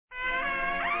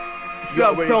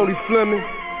What's up, Tony Fleming?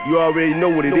 You already know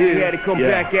what it is. We had to come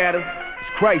back at us. It's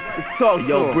Christ. It's talk.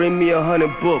 Yo, bring me 100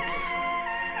 books.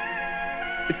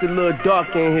 It's a little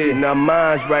dark in here. Now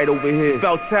mine's right over here. It's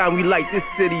about time we light this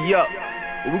city up.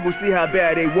 But we gon' see how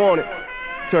bad they want it.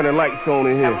 Turn the lights on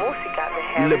in here.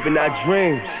 We living our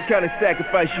dreams. What kind of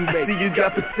sacrifice you make? See, you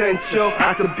got potential.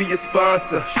 I could be a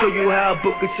sponsor. Show you how a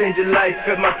book could change your life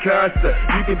at my concert.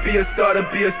 You can be a star to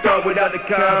be a star without the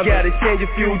converse. You gotta change a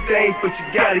few things, but you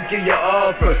gotta get your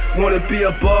offer. Wanna be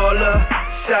a baller?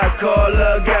 Shot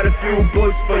caller. Got a few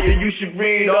books for you. You should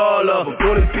read all of them.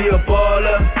 Wanna be a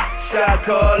baller? Shot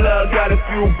caller. Got a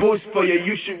few books for you.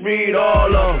 You should read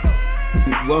all of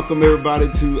them. Welcome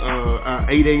everybody to our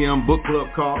 8 a.m. book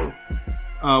club call.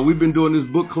 We've been doing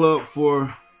this book club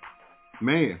for,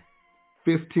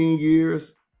 15 years,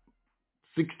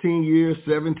 16 years,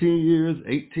 17 years,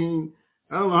 18.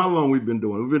 I don't know how long we've been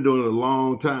doing it. We've been doing it a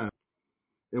long time.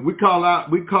 And we call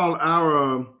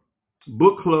our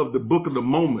book club the book of the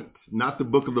moment, not the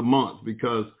book of the month,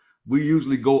 because we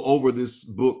usually go over this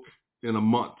book in a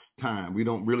month's time. We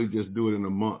don't really just do it in a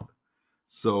month.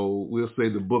 So we'll say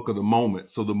the book of the moment.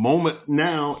 So the moment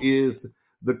now is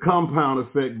The Compound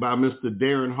Effect by Mr.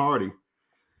 Darren Hardy.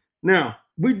 Now,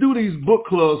 we do these book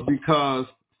clubs because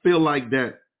I feel like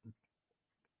that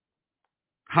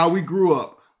how we grew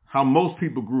up, how most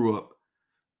people grew up,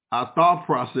 our thought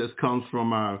process comes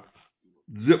from our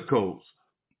zip codes.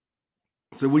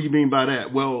 So what do you mean by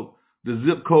that? Well, the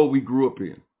zip code we grew up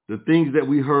in, the things that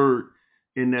we heard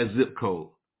in that zip code,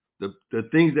 the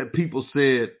things that people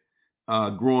said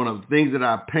growing up, the things that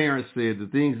our parents said, the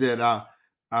things that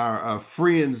our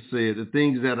friends said, the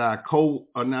things that our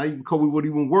not even we weren't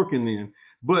even working in,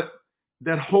 but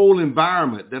that whole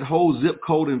environment, that whole zip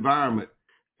code environment,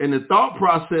 and the thought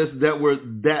process that was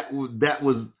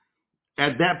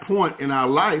at that point in our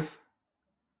life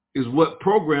is what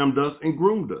programmed us and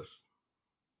groomed us.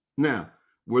 Now,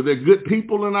 were there good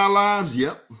people in our lives?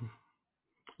 Yep,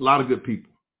 a lot of good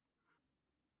people.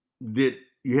 Did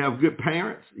you have good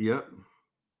parents? Yep,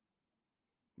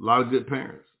 a lot of good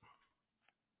parents.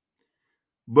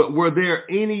 But were there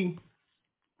any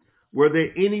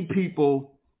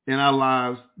people in our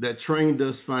lives that trained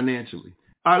us financially?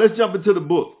 All right, let's jump into the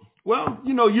book. Well,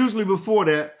 usually before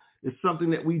that, it's something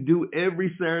that we do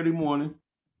every Saturday morning.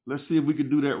 Let's see if we can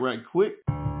do that right quick.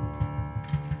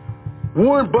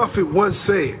 Warren Buffett once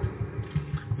said,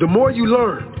 "The more you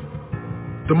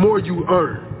learn, the more you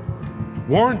earn."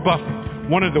 Warren Buffett,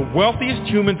 one of the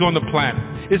wealthiest humans on the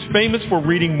planet, is famous for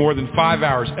reading more than 5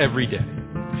 hours every day.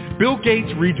 Bill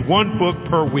Gates reads 1 book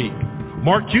per week.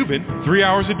 Mark Cuban, 3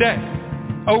 hours a day.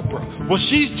 Oprah, well,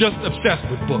 she's just obsessed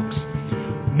with books.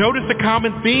 Notice the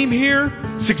common theme here?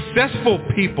 Successful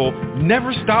people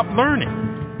never stop learning.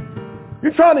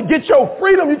 You trying to get your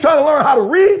freedom? You trying to learn how to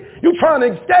read? You trying to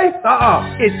escape?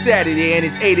 It's Saturday and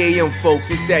it's 8 a.m. folks.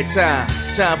 It's that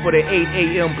time. Time for the 8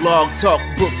 a.m. Blog Talk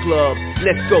Book Club.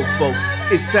 Let's go, folks.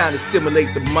 It's time to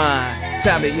stimulate the mind.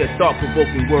 Time to hear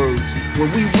thought-provoking words.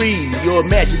 When we read, your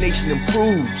imagination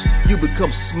improves. You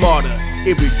become smarter.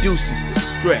 It reduces the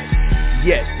stress.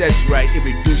 Yes, that's right. It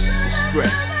reduces the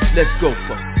stress. Let's go,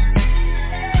 folks.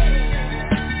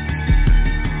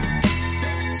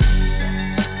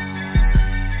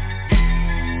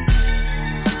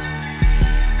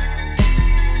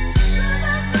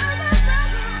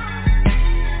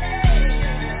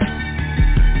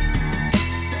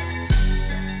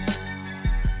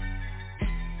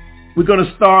 We're going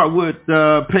to start with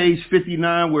page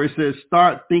 59 where it says,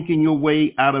 start thinking your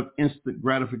way out of instant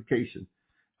gratification,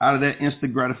 out of that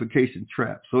instant gratification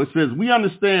trap. So it says, we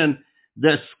understand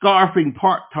that scarfing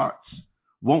Pop-Tarts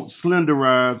won't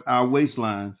slenderize our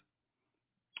waistlines.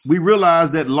 We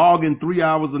realize that logging 3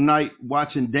 hours a night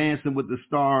watching Dancing with the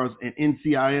Stars and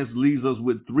NCIS leaves us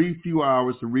with few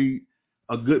hours to read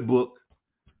a good book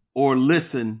or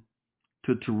listen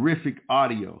to terrific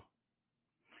audio.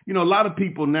 A lot of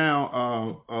people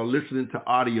now are listening to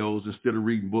audios instead of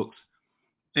reading books.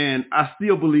 And I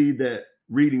still believe that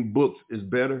reading books is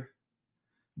better.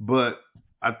 But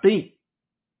I think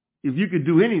if you could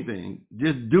do anything,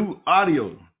 just do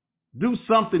audio. Do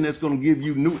something that's going to give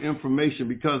you new information.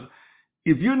 Because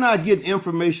if you're not getting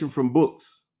information from books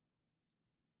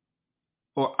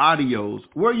or audios,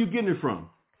 where are you getting it from?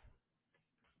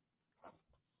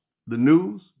 The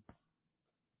news?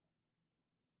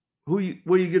 Where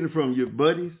are you getting it from? Your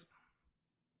buddies?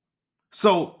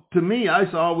 So to me, I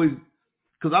used to always,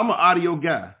 because I'm an audio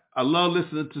guy. I love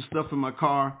listening to stuff in my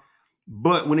car.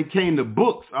 But when it came to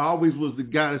books, I always was the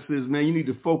guy that says, man, you need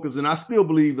to focus. And I still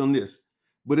believe on this.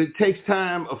 But it takes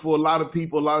time for a lot of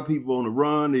people on the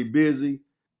run. They're busy.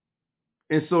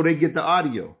 And so they get the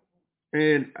audio.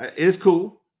 And it's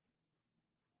cool.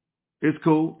 It's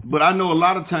cool. But I know a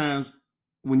lot of times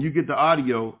when you get the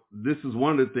audio, this is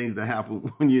one of the things that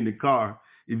happen when you're in the car.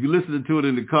 If you're listening to it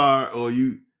in the car or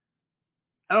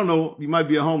I don't know, you might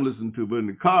be at home listening to it, but in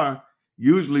the car,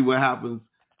 usually what happens,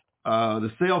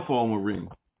 the cell phone will ring.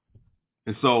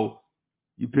 And so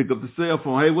you pick up the cell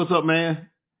phone. Hey, what's up, man?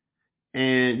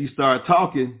 And you start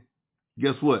talking.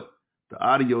 Guess what? The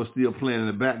audio is still playing in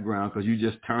the background because you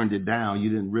just turned it down. You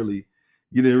didn't really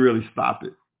stop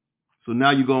it. So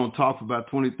now you're going to talk for about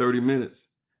 20, 30 minutes.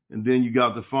 And then you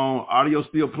got the phone, audio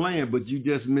still playing, but you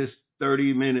just missed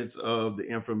 30 minutes of the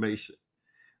information.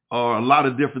 Or a lot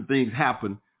of different things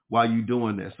happen while you're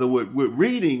doing that. So with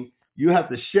reading, you have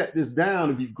to shut this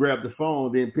down if you grab the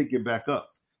phone, then pick it back up.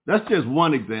 That's just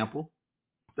one example.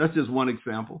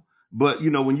 But,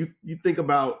 when you think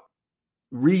about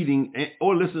reading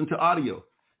or listening to audio,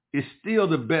 it's still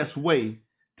the best way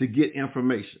to get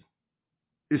information.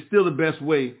 It's still the best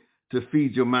way to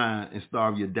feed your mind and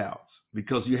starve your doubts,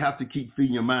 because you have to keep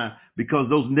feeding your mind, because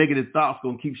those negative thoughts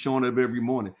going to keep showing up every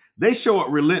morning. They show up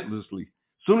relentlessly.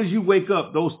 As soon as you wake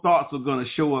up, those thoughts are going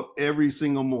to show up every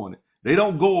single morning. They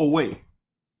don't go away.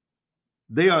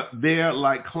 They are there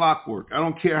like clockwork. I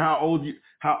don't care how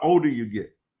older you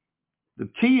get. The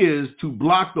key is to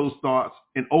block those thoughts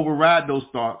and override those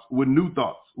thoughts with new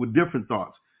thoughts, with different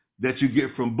thoughts that you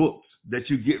get from books, that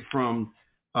you get from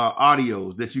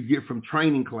audios, that you get from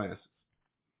training classes.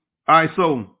 All right,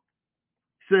 so it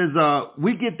says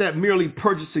we get that merely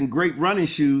purchasing great running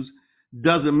shoes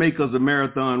doesn't make us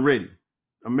marathon ready.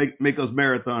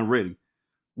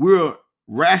 We're a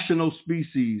rational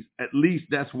species. At least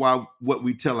that's what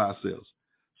we tell ourselves.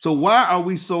 So why are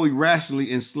we so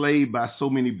irrationally enslaved by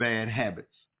so many bad habits?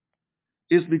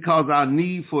 It's because our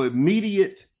need for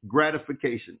immediate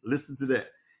gratification. Listen to that.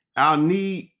 Our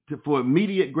need for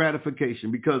immediate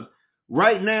gratification, because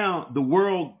right now the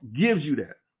world gives you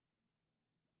that.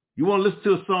 You want to listen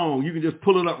to a song, you can just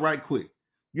pull it up right quick.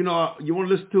 You want to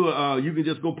listen to you can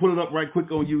just go pull it up right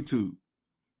quick on YouTube.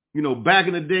 Back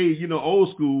in the day,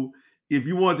 old school, if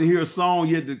you wanted to hear a song,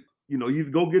 you had to,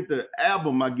 you'd go get the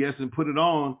album, I guess, and put it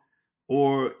on,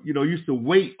 or, used to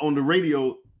wait on the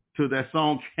radio till that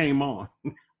song came on.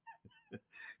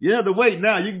 You have to wait.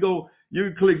 Now you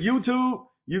can click YouTube,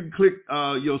 you can click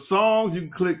your songs, you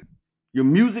can click your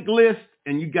music list,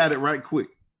 and you got it right quick.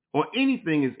 Or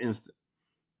anything is instant.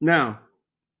 Now,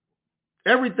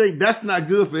 everything, that's not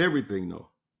good for everything, though.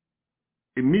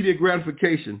 Immediate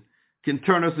gratification can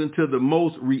turn us into the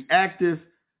most reactive,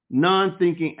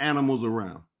 non-thinking animals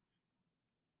around.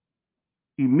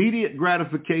 Immediate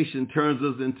gratification turns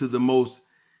us into the most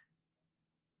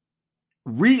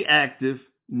reactive,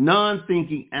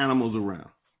 non-thinking animals around.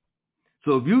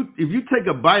 So if you take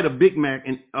a bite of Big Mac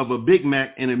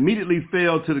and immediately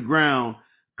fell to the ground,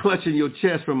 clutching your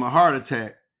chest from a heart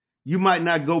attack, you might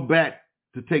not go back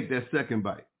to take that second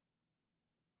bite.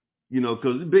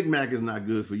 Because Big Mac is not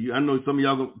good for you. I know some of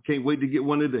y'all can't wait to get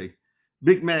one today.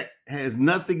 Big Mac has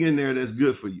nothing in there that's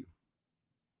good for you.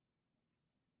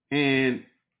 And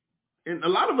a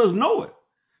lot of us know it.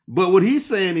 But what he's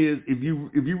saying is, if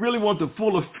you really want the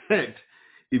full effect,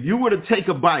 if you were to take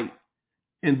a bite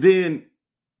and then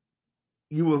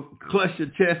you will clutch your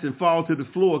chest and fall to the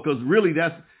floor, because really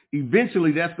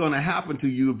eventually that's going to happen to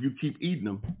you if you keep eating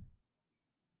them.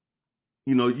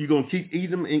 You're going to keep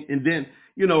eating them, and then,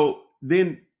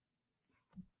 then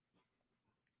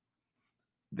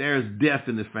there's death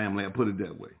in the family. I put it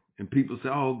that way. And people say,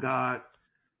 oh God,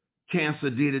 cancer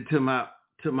did it to my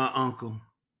uncle.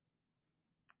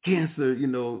 Cancer,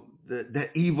 that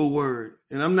evil word.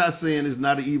 And I'm not saying it's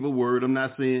not an evil word. I'm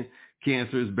not saying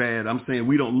cancer is bad. I'm saying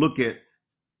we don't look at,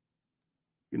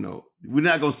 we're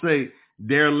not going to say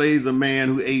there lays a man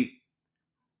who ate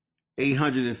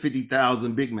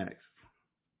 850,000 Big Macs.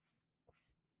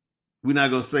 We're not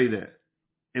going to say that.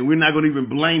 And we're not going to even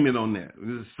blame it on that.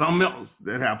 There's something else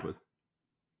that happened.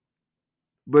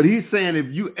 But he's saying if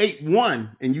you ate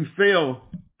one and you fell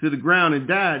to the ground and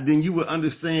died, then you will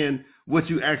understand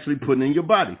what you actually put in your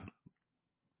body.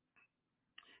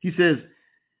 He says,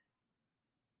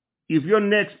 if your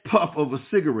next puff of a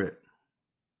cigarette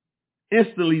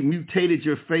instantly mutated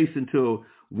your face into a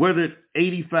weathered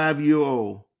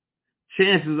 85-year-old,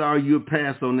 chances are you'll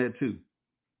pass on that too.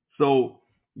 So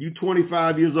you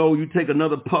 25 years old, you take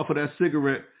another puff of that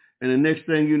cigarette, and the next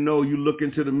thing you know, you look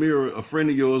into the mirror, a friend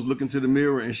of yours look into the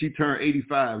mirror, and she turned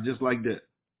 85 just like that.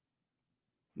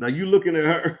 Now you looking at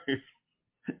her,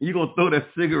 you're going to throw that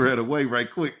cigarette away right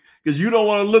quick, because you don't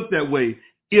want to look that way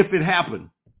if it happened.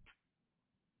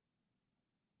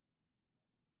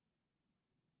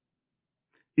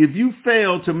 If you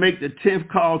fail to make the 10th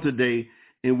call today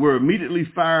and were immediately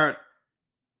fired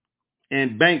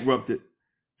and bankrupted,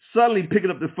 suddenly picking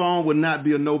up the phone would not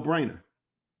be a no-brainer.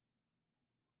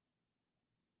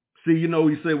 See,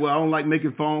 you say, well, I don't like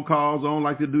making phone calls. I don't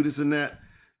like to do this and that.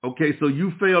 Okay, so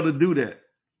you fail to do that.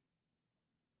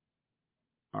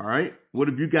 All right. What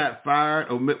if you got fired?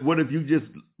 Or what if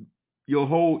your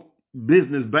whole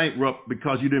business bankrupt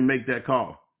because you didn't make that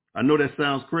call? I know that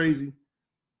sounds crazy,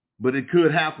 but it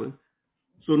could happen.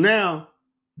 So now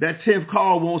that 10th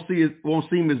call won't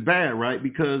seem as bad, right?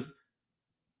 Because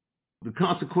the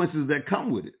consequences that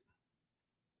come with it.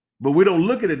 But we don't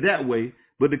look at it that way,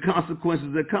 but the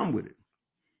consequences that come with it.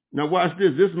 Now watch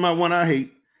this. This is my one I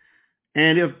hate.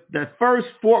 And if that first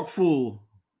forkful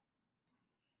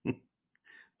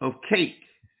of cake,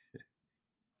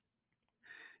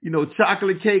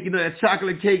 chocolate cake, that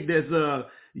chocolate cake that's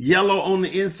yellow on the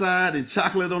inside and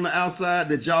chocolate on the outside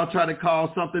that y'all try to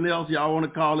call something else. Y'all want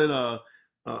to call it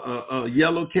a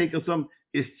yellow cake or something.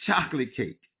 It's chocolate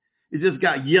cake. It just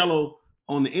got yellow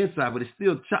on the inside, but it's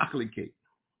still chocolate cake.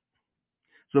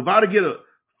 So if I were to get a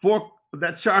fork of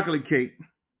that chocolate cake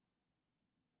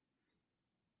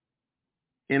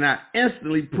and I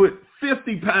instantly put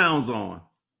 50 pounds on,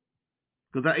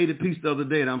 because I ate a piece the other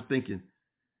day and I'm thinking,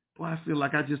 boy, I feel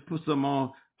like I just put something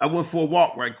on. I went for a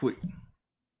walk right quick.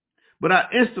 But I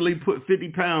instantly put 50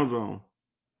 pounds on.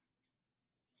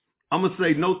 I'm going to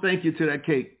say no thank you to that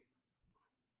cake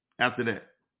after that.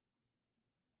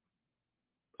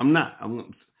 I'm not.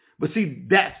 But see,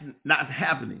 that's not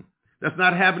happening. That's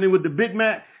not happening with the Big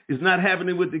Mac. It's not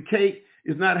happening with the cake.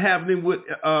 It's not happening with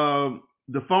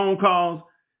the phone calls.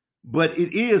 But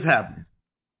it is happening.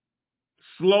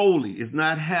 Slowly. It's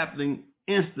not happening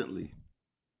instantly.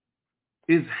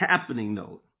 It's happening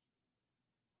though.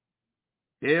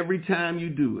 Every time you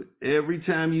do it, every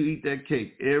time you eat that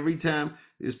cake, every time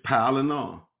it's piling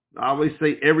on. I always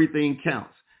say everything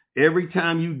counts. Every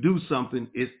time you do something,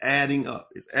 it's adding up.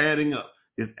 It's adding up.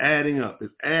 It's adding up.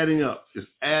 It's adding up. It's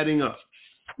adding up.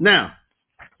 Now,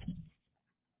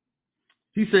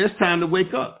 he says it's time to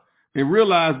wake up and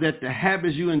realize that the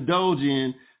habits you indulge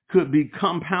in could be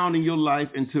compounding your life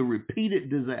into repeated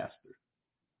disaster.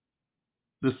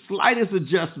 The slightest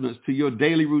adjustments to your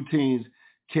daily routines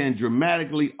can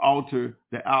dramatically alter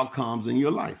the outcomes in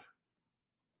your life.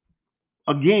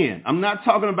 Again, I'm not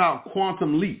talking about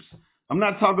quantum leaps. I'm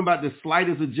not talking about the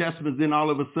slightest adjustments, then all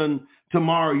of a sudden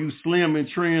tomorrow you slim and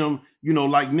trim,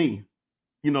 like me.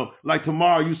 Like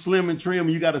tomorrow you slim and trim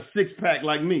and you got a six-pack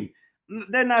like me.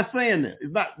 They're not saying that.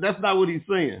 That's not what he's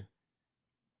saying.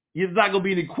 There's not going to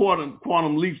be any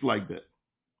quantum leaps like that.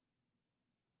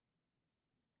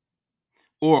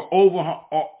 Or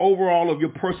overall of your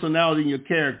personality and your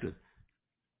character.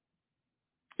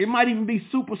 It might even be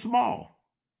super small.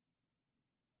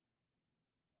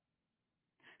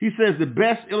 He says the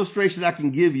best illustration I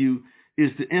can give you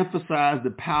is to emphasize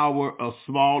the power of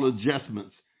small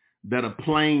adjustments that a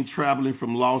plane traveling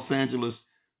from Los Angeles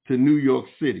to New York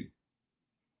City.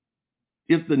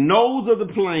 If the nose of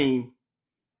the plane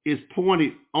is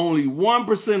pointed only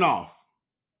 1% off,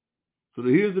 so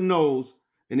here's the nose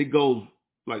and it goes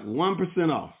like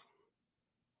 1% off.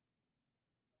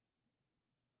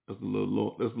 That's a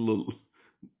little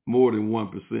more than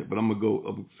 1%, but I'm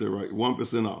gonna say right,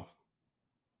 1% off.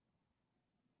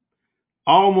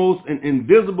 Almost an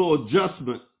invisible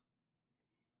adjustment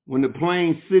when the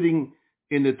plane's sitting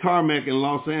in the tarmac in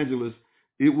Los Angeles,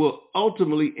 it will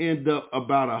ultimately end up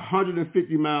about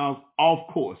 150 miles off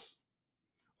course,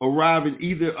 arriving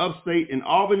either upstate in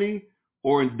Albany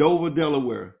or in Dover,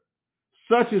 Delaware.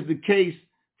 Such is the case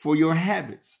for your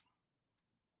habits.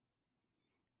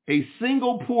 A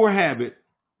single poor habit,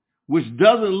 which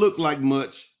doesn't look like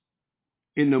much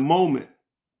in the moment,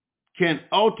 can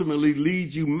ultimately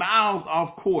lead you miles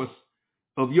off course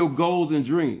of your goals and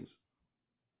dreams,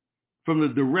 from the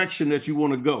direction that you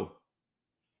want to go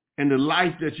and the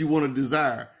life that you want to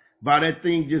desire, by that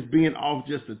thing just being off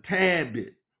just a tad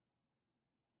bit,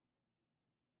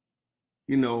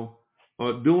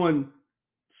 or doing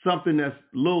something that's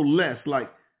a little less.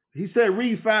 Like he said,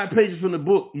 read 5 pages from the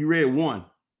book, you read 1.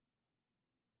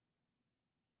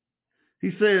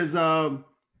 He says,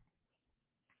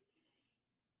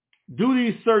 do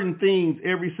these certain things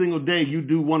every single day. You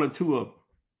do 1 or 2 of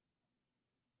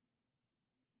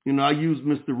them. I use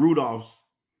Mr. Rudolph's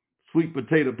sweet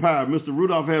potato pie. Mr.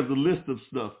 Rudolph has a list of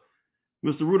stuff.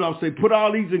 Mr. Rudolph say, put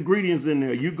all these ingredients in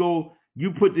there. You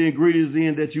put the ingredients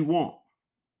in that you want.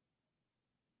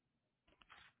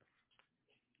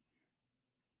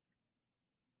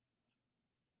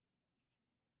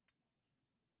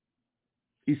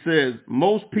 He says,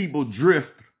 most people drift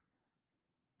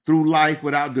through life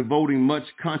without devoting much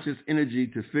conscious energy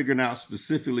to figuring out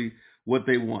specifically what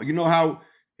they want. You know how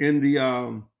in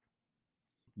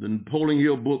the Napoleon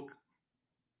Hill book,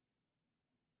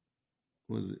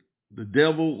 was it The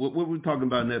Devil? What were we talking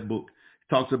about in that book?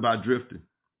 He talks about drifting.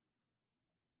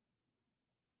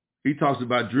 He talks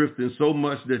about drifting so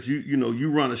much that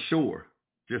you run ashore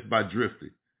just by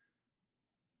drifting.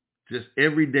 Just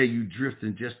every day you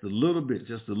drifting just a little bit,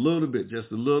 just a little bit,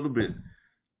 just a little bit.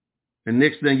 And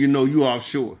next thing you know, you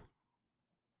offshore.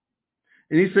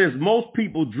 And he says most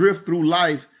people drift through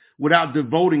life without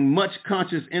devoting much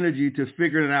conscious energy to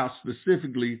figuring out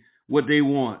specifically what they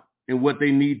want and what they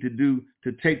need to do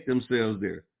to take themselves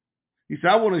there. He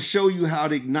said, I want to show you how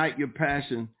to ignite your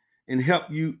passion and help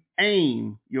you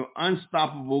aim your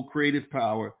unstoppable creative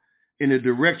power in the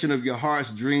direction of your heart's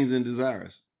dreams and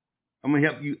desires. I'm going to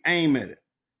help you aim at it.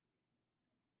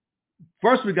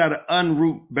 First, we got to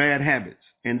unroot bad habits,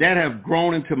 and that have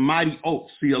grown into mighty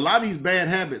oaks. See, a lot of these bad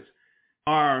habits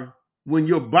are when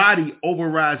your body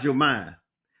overrides your mind,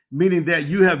 meaning that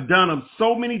you have done them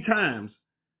so many times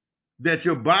that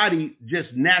your body just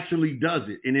naturally does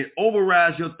it, and it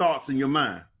overrides your thoughts in your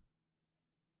mind.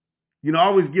 You know, I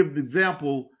always give the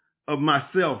example of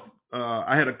myself.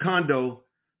 I had a condo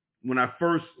when I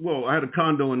had a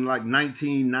condo in like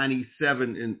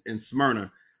 1997 in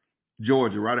Smyrna,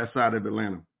 Georgia, right outside of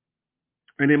Atlanta.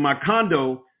 And in my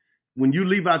condo, when you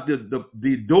leave out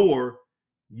the door,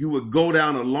 you would go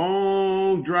down a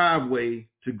long driveway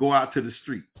to go out to the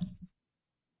street.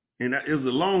 And it was a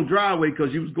long driveway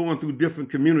because you was going through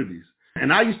different communities.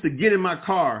 And I used to get in my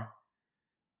car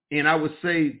and I would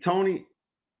say, Tony,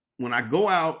 when I go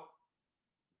out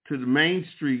to the main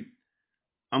street,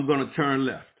 I'm going to turn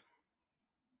left.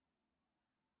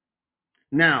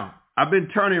 Now, I've been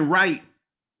turning right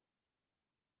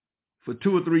for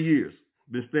 2 or 3 years.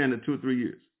 Been staying there 2 or 3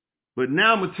 years. But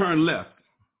now I'm going to turn left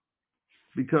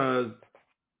because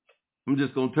I'm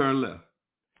just going to turn left.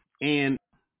 And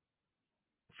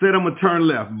said I'm going to turn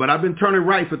left, but I've been turning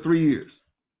right for 3 years.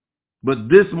 But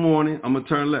this morning, I'm going to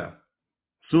turn left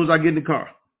as soon as I get in the car.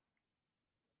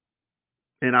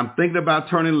 And I'm thinking about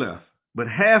turning left. But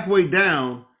halfway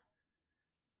down,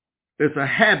 it's a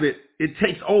habit. It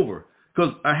takes over.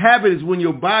 Because a habit is when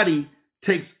your body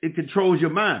controls your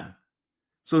mind.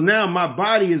 So now my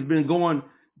body has been going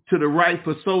to the right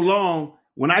for so long.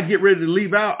 When I get ready to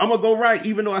leave out, I'm going to go right,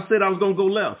 even though I said I was going to go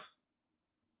left.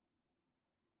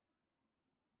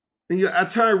 And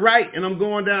I turn right and I'm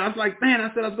going down. I was like, man,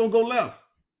 I said I was going to go left.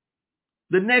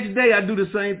 The next day I do the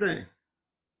same thing.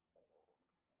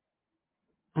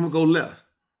 I'm going to go left.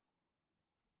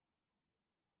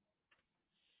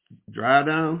 Drive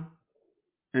down.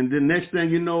 And then next thing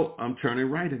you know, I'm turning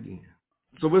right again.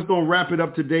 So we're going to wrap it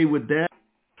up today with that.